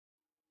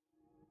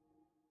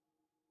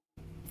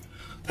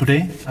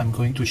Today, I'm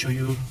going to show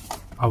you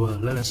our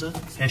Ledlenser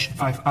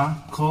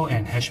H5R Core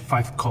and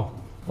H5 Core.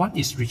 One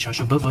is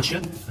rechargeable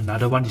version,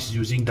 another one is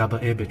using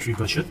AA battery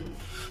version.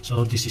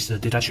 So this is the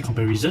datasheet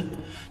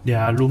comparison. There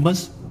are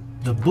lumens.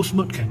 The boost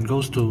mode can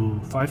go to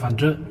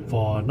 500,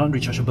 for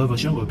non-rechargeable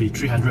version will be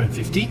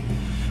 350.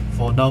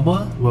 For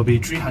normal will be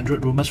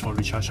 300 lumens for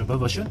rechargeable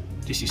version.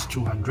 This is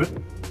 200,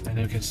 and then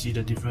you can see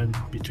the difference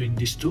between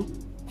these two.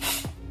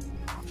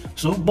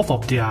 So both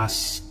of their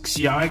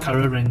CRI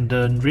color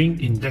rendering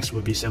index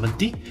will be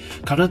 70,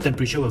 color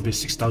temperature will be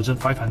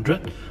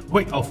 6500,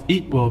 weight of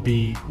it will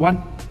be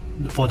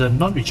for the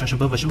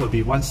non-rechargeable version will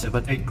be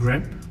 178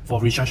 gram,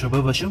 for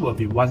rechargeable version will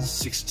be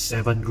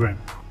 167 gram.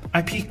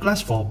 IP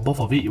class for both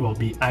of it will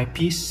be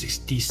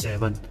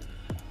IP67.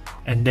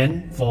 And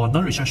then for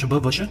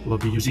non-rechargeable version we'll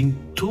be using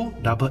 2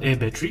 AA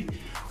battery.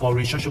 For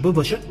rechargeable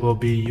version we'll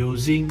be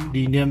using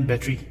lithium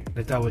battery.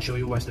 Later I will show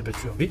you what's the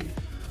battery of it.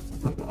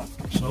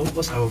 So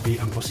first I will be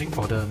unboxing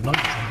for the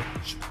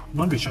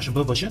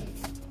non-rechargeable version.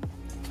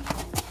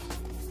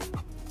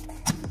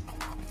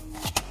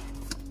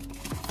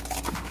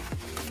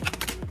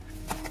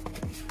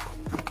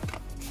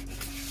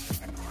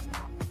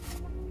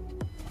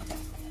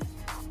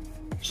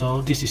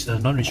 So this is the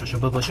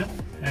non-rechargeable version,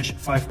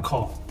 H5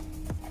 Core.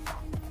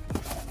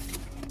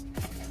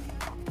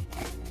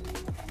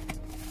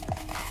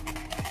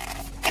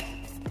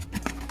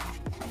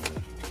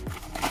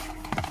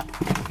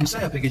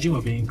 Inside the packaging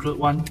will be include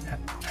one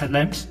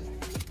headlamp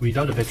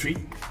without the battery.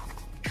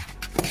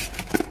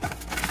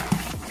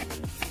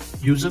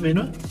 User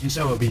manual.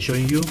 Inside will be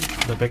showing you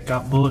the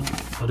backup mode,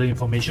 other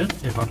information,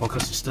 advanced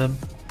focus system,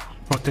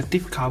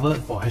 protective cover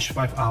for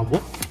H5R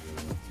work.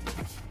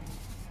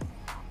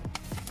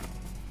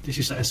 This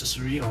is an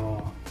accessory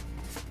or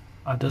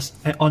others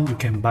add-on you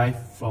can buy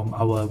from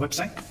our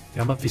website.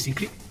 Thermal facing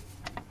clip,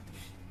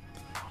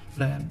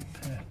 lamp,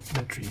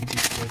 battery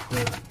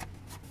indicator.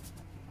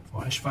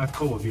 For H5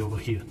 Core will be over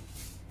here.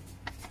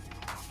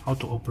 How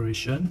to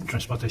operation,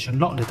 transportation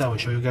lock. Later I will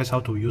show you guys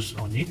how to use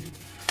on it.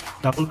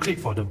 Double click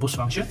for the boost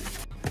function.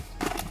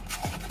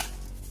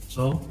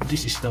 So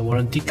this is the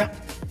warranty card.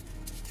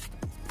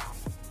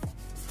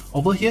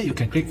 Over here you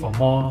can click for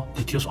more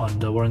details on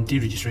the warranty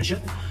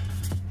registration.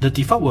 The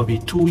default will be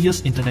 2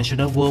 years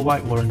international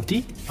worldwide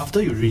warranty.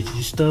 After you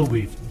register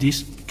with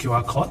this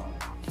QR code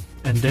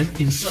and then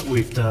insert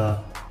with the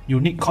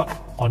unique code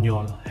on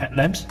your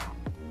headlamps.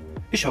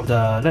 Each of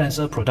the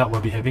Ledlenser product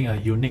will be having a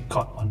unique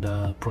code on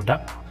the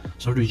product.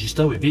 So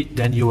register with it,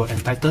 then you will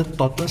entitle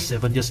total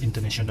 7 years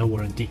international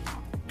warranty.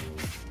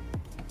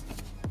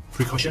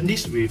 Precaution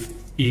list with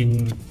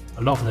in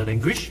a lot of the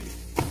language.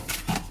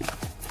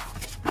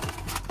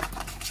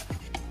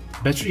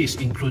 Battery is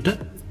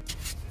included.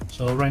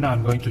 So right now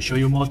I'm going to show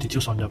you more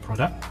details on the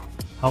product,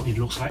 how it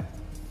looks like.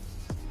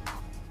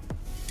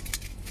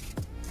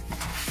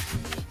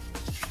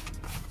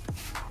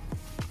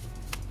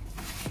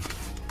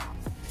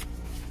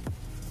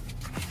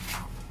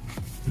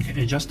 You can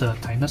adjust the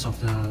tightness of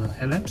the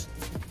headlamps.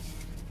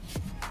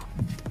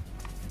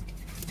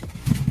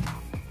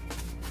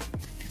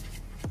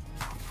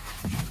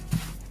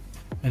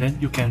 And then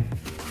you can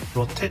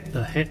rotate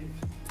the head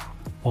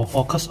for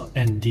focus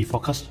and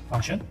defocus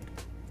function.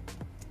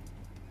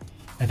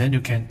 And then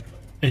you can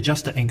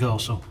adjust the angle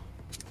also.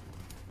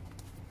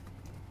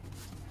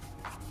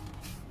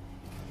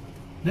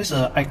 There's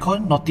an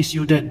icon notice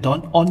you that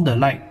don't on the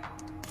light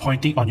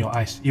pointing on your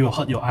eyes. It will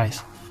hurt your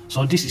eyes.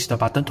 So this is the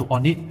button to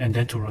on it and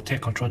then to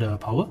rotate, control the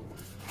power.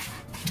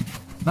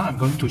 Now I'm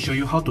going to show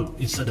you how to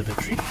insert the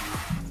battery.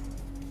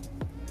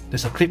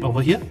 There's a clip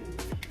over here.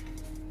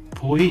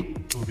 Pull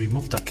it to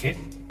remove the cap.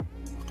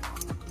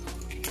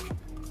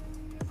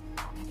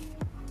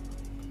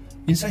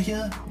 Inside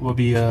here will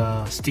be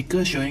a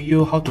sticker showing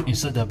you how to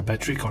insert the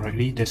battery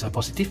correctly. There's a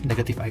positive,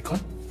 negative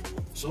icon.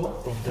 So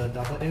from the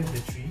AA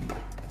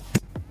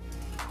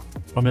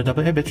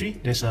battery,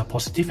 there's a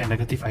positive and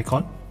negative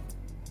icon.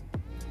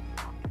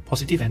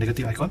 Positive and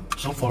negative icon.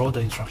 So follow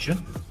the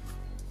instruction.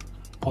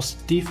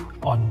 Positive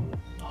on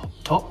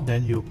top,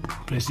 then you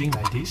placing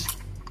like this.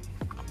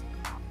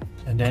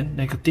 And then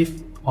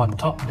negative on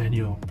top, then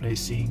you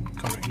placing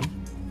correctly.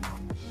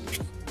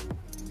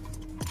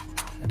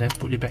 And then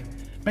put it back.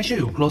 Make sure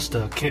you close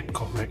the cap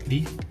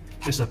correctly.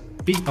 There's a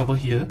pin over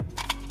here.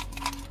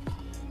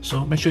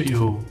 So make sure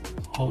you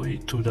hold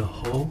it to the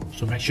hole.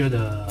 So make sure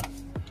the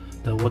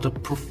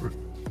waterproof,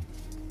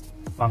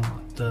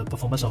 the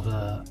performance of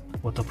the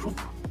waterproof.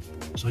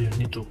 So you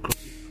need to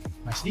close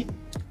it nicely.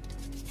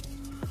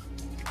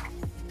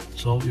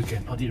 So you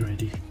can hold it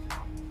ready.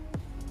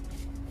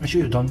 Make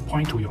sure you don't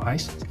point to your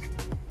eyes.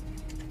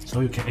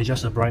 So you can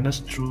adjust the brightness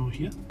through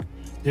here.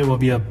 There will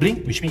be a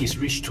blink, which means it's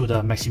reached to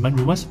the maximum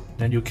lumens.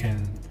 Then you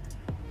can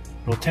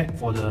rotate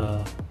for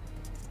the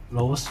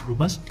lowest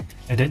lumens,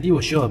 and then it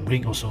will show a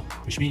blink also,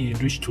 which means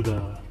it reached to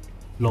the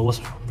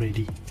lowest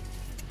already.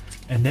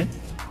 And then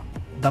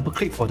double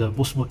click for the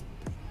boost mode.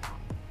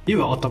 It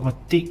will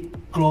automatically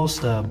close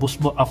the boost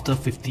mode after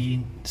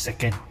 15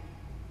 seconds.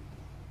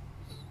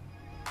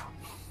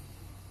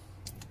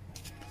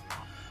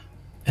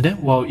 And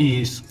then while it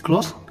is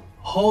closed,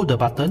 hold the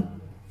button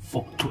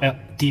to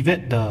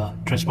activate the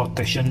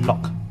transportation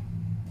lock.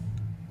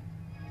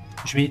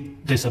 Which means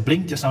there's a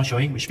blink just now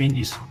showing, which means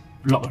it's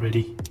locked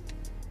already.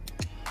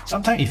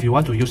 Sometimes if you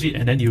want to use it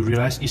and then you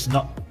realize it's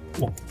not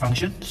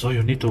function, so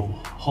you need to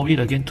hold it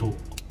again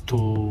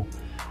to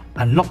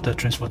unlock the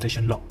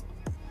transportation lock.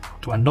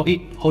 To unlock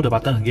it, hold the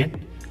button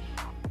again,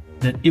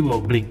 then it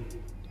will blink.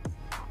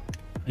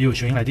 It will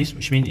showing like this,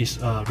 which means it's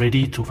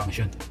ready to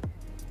function.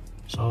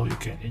 So you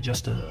can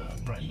adjust the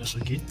brightness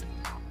again.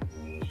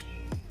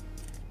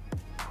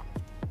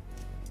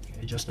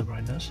 Adjust the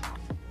brightness.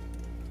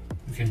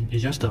 You can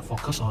adjust the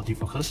focus or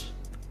defocus.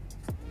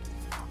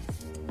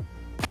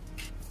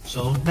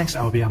 So next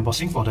I will be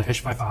unboxing for the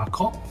H5R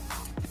Core,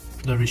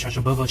 the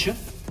rechargeable version.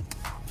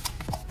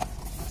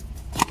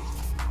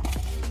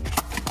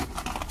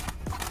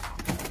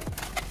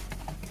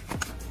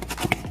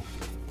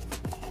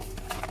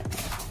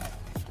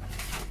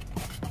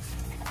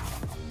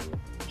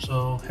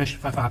 So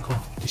H5R Core,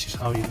 this is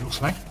how it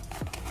looks like.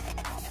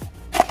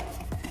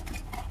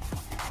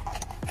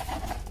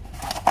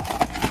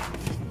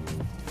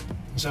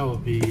 So will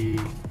be,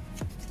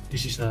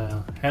 this is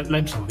the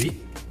headlamps of it.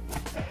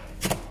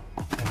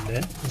 And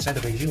then inside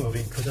the packaging will be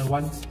included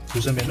one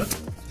user manual,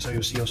 so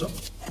you see also.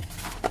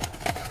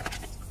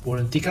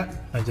 Warranty card,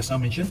 I just now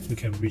mentioned, you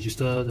can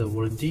register the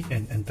warranty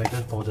and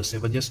entitled for the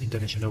 7 years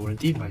international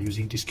warranty by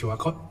using this QR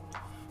code.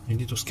 You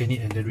need to scan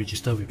it and then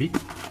register with it.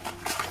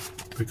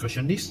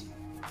 Precaution list,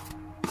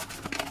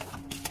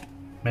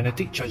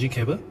 magnetic charging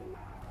cable,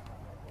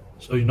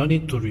 so you don't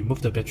need to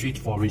remove the battery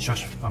for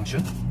recharge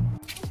function.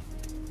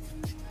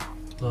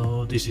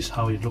 So this is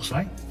how it looks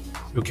like.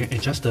 You can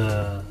adjust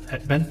the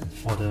headband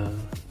for the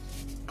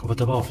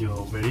comfortable of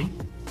your wearing.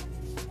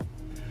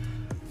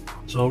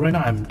 So right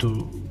now I'm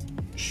to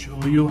show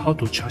you how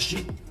to charge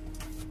it.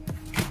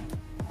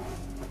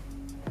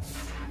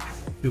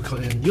 You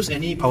can use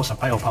any power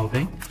supply or power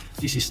bank.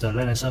 This is the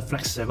Ledlenser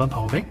Flex 7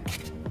 power bank.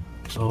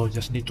 So you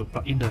just need to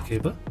plug in the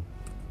cable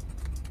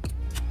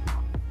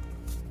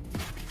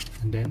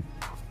and then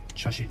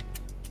charge it.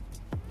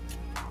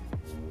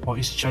 While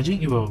it's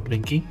charging, it will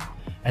blinking,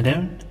 and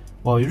then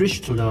while you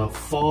reach to the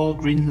 4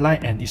 green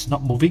light and it's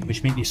not moving,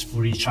 which means it's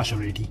fully charged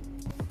already.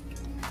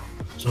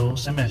 So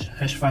same as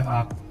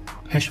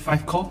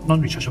H5 Core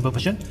non-rechargeable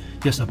version,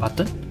 here's a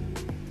button.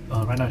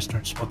 Right now it's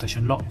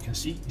transportation lock, you can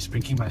see it's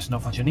blinking but it's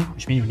not functioning,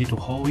 which means you need to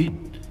hold it.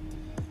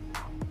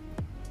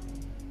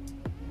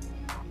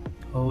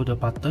 Hold the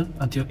button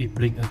until it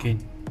blinks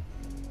again.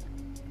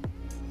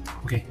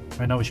 Okay,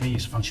 right now which means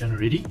it's functioning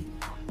already.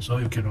 So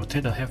you can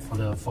rotate the head for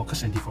the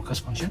focus and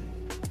defocus function.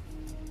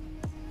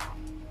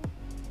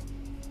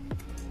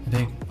 And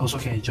then also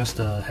can adjust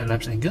the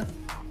headlamp's angle,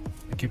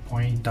 make it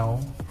point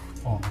down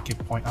or make it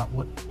point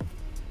upward.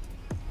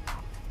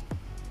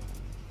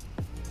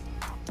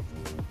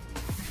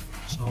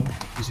 So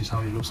this is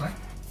how it looks like.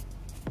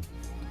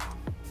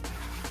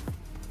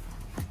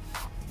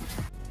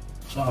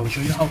 So I will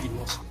show you how it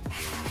works.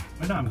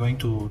 Right now I'm going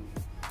to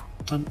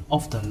turn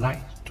off the light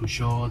to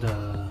show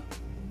the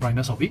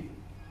brightness of it.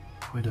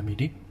 Wait a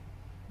minute.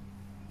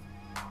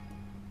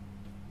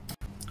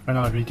 Right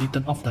now I already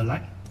turned off the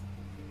light.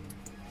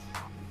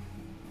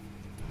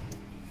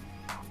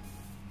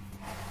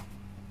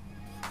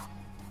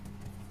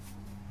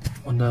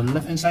 On the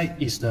left hand side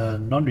is the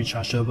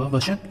non-rechargeable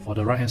version, for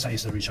the right hand side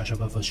is the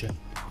rechargeable version.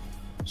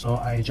 So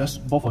I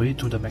adjust both of it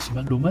to the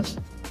maximum lumens.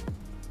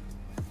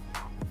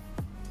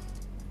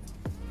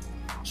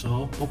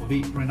 So both of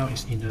it right now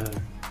is in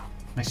the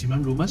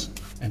maximum lumens,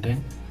 and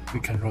then we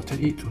can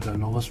rotate it to the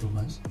lowest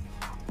lumens.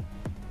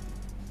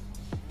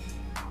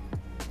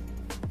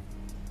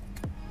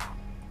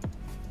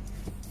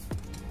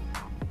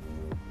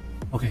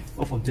 Okay,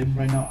 both of them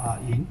right now are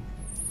in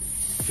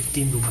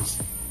 15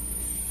 lumens.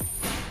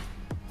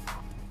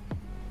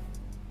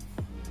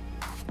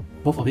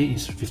 Both of it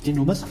is 15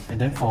 lumens,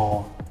 and then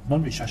for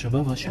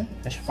non-rechargeable version,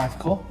 H5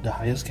 Core, the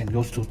highest can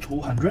go to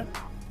 200.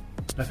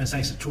 Left hand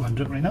side is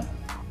 200 right now,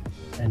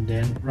 and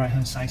then right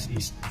hand side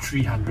is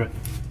 300.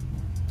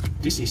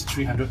 This is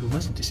 300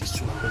 lumens, this is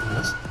 200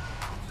 lumens.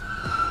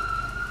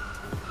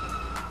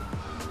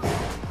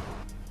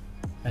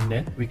 And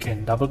then we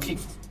can double click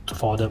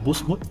for the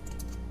boost mode.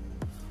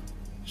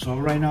 So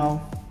right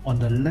now on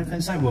the left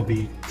hand side will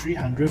be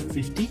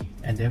 350,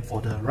 and then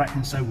for the right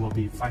hand side will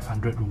be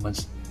 500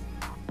 lumens.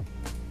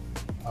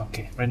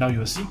 Okay, right now you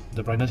will see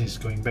the brightness is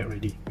going back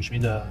ready, which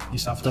means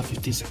it's after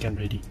 15 seconds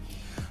ready.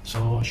 So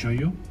I'll show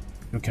you.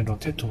 You can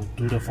rotate to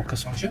do the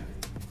focus function,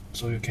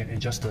 so you can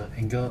adjust the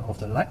angle of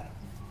the light.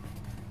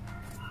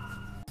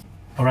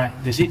 Alright,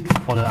 that's it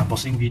for the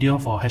unboxing video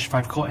for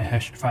H5 Core and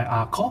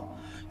H5R Core.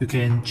 You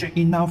can check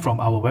in now from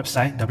our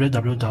website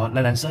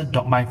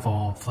www.ledlenser.my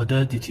for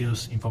further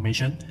details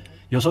information.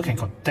 You also can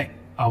contact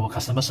our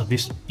customer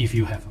service if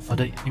you have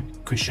further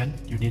question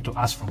you need to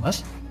ask from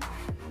us.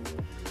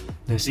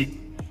 That's it.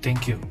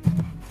 Thank you.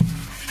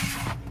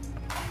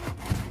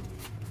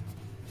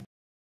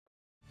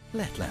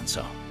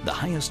 Ledlenser, the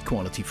highest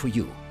quality for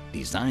you,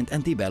 designed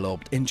and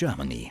developed in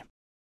Germany.